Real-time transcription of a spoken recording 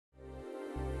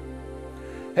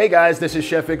Hey guys, this is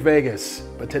Chef Vic Vegas,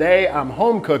 but today I'm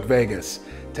home cook Vegas.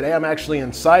 Today I'm actually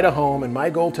inside a home, and my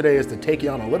goal today is to take you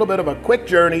on a little bit of a quick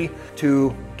journey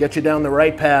to get you down the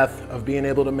right path of being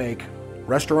able to make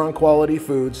restaurant quality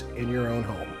foods in your own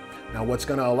home. Now what's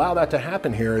going to allow that to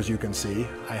happen here, as you can see,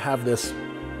 I have this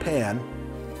pan,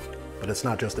 but it's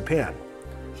not just a pan.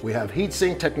 We have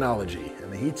heatsink technology,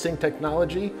 and the heatsink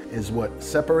technology is what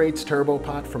separates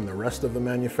TurboPot from the rest of the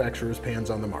manufacturer's pans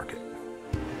on the market.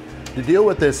 The deal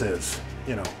with this is,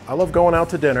 I love going out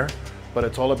to dinner, but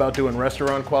it's all about doing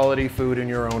restaurant quality food in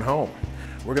your own home.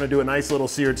 We're gonna do a nice little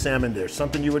seared salmon dish,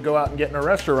 something you would go out and get in a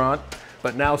restaurant,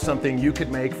 but now something you could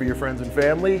make for your friends and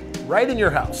family right in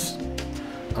your house.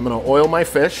 I'm gonna oil my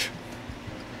fish,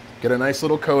 get a nice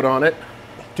little coat on it.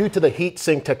 Due to the heat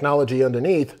sink technology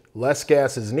underneath, less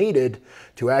gas is needed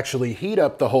to actually heat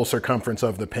up the whole circumference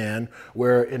of the pan,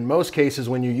 where in most cases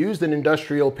when you use an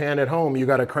industrial pan at home, you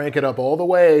gotta crank it up all the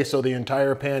way so the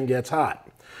entire pan gets hot.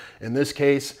 In this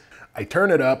case, I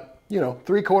turn it up,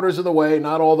 3/4 of the way,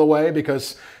 not all the way,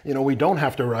 because we don't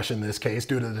have to rush in this case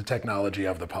due to the technology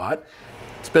of the pot.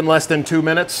 It's been less than 2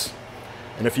 minutes,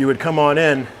 and if you would come on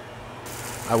in,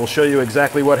 I will show you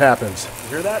exactly what happens.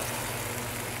 You hear that?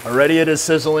 Already it is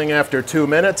sizzling after 2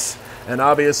 minutes, and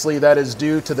obviously that is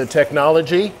due to the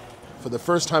technology. For the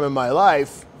first time in my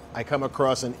life, I come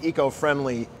across an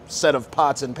eco-friendly set of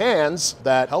pots and pans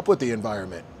that help with the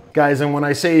environment. Guys, and when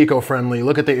I say eco-friendly,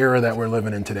 look at the era that we're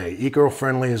living in today.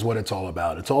 Eco-friendly is what it's all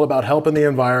about. It's all about helping the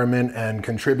environment and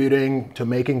contributing to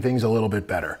making things a little bit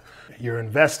better. You're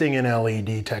investing in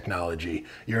LED technology.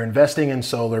 You're investing in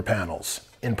solar panels.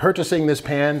 In purchasing this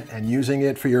pan and using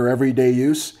it for your everyday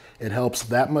use, it helps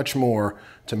that much more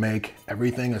to make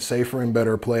everything a safer and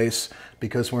better place,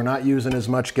 because we're not using as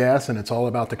much gas, and it's all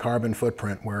about the carbon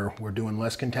footprint, where we're doing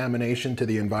less contamination to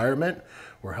the environment.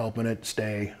 We're helping it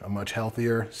stay a much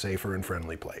healthier, safer, and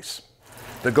friendly place.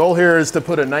 The goal here is to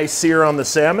put a nice sear on the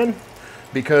salmon,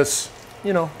 because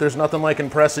there's nothing like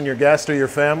impressing your guests or your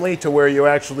family to where you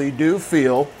actually do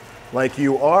feel like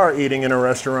you are eating in a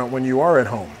restaurant when you are at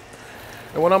home.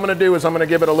 And what I'm gonna do is I'm gonna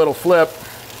give it a little flip.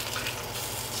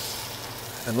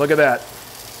 And look at that.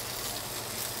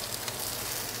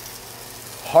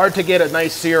 Hard to get a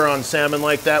nice sear on salmon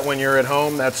like that when you're at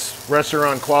home. That's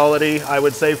restaurant quality, I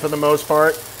would say, for the most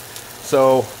part.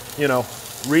 So,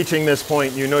 reaching this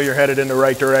point, you're headed in the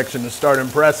right direction to start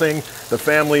impressing the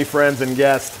family, friends, and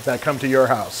guests that come to your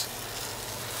house.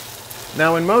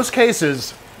 Now, in most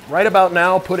cases, right about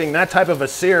now, putting that type of a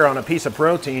sear on a piece of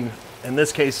protein, in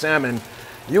this case salmon,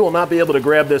 you will not be able to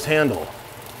grab this handle.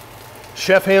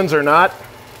 Chef hands are not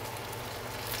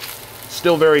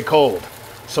still very cold.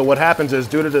 So what happens is,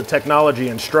 due to the technology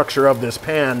and structure of this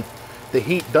pan, the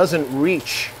heat doesn't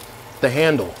reach the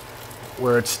handle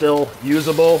where it's still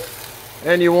usable,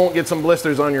 and you won't get some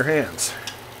blisters on your hands.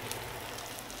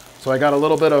 So I got a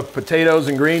little bit of potatoes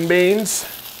and green beans.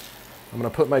 I'm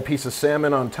gonna put my piece of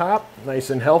salmon on top, nice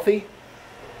and healthy.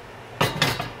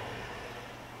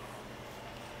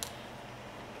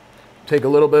 Take a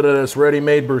little bit of this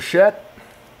ready-made bruschetta.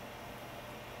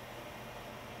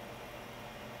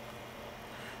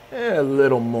 And a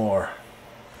little more.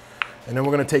 And then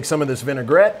we're gonna take some of this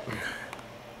vinaigrette.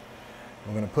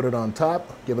 We're gonna put it on top,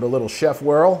 give it a little chef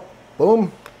whirl,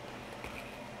 boom.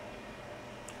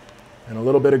 And a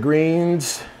little bit of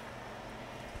greens.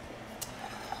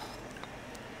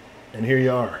 And here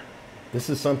you are. This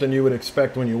is something you would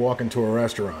expect when you walk into a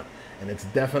restaurant. And it's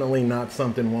definitely not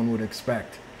something one would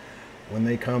expect when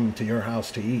they come to your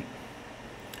house to eat.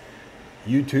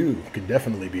 You too could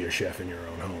definitely be a chef in your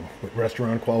own home with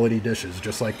restaurant quality dishes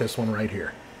just like this one right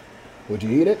here. Would you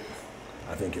eat it?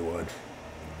 I think you would.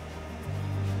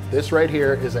 This right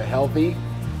here is a healthy,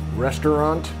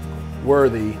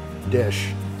 restaurant-worthy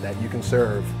dish that you can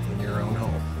serve in your own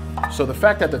home. So the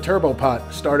fact that the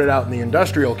TurboPot started out in the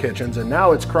industrial kitchens and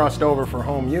now it's crossed over for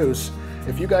home use,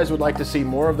 if you guys would like to see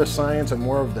more of the science and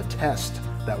more of the tests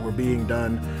that were being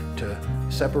done to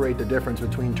separate the difference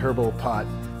between TurboPot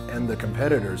and the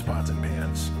competitors' pots and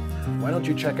pans, why don't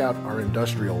you check out our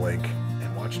industrial link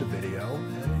and watch the video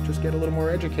and just get a little more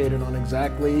educated on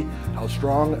exactly how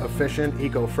strong, efficient,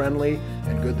 eco-friendly,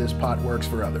 and good this pot works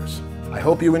for others. I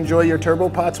hope you enjoy your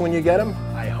TurboPots when you get them.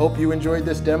 I hope you enjoyed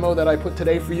this demo that I put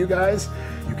today for you guys.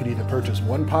 You can either purchase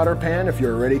one pot or pan if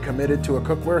you're already committed to a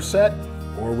cookware set,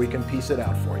 or we can piece it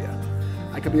out for you.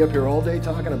 I could be up here all day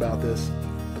talking about this,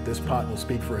 but this pot will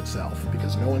speak for itself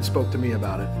because no one spoke to me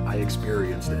about it. I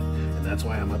experienced it, and that's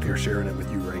why I'm up here sharing it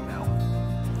with you right now.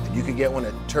 And you can get one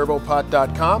at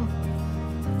turbopot.com,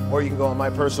 or you can go on my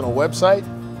personal website,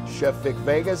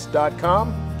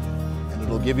 chefvicvegas.com, and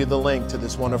it'll give you the link to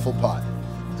this wonderful pot.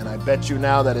 and I bet you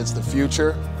now that it's the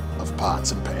future of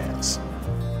pots and pans.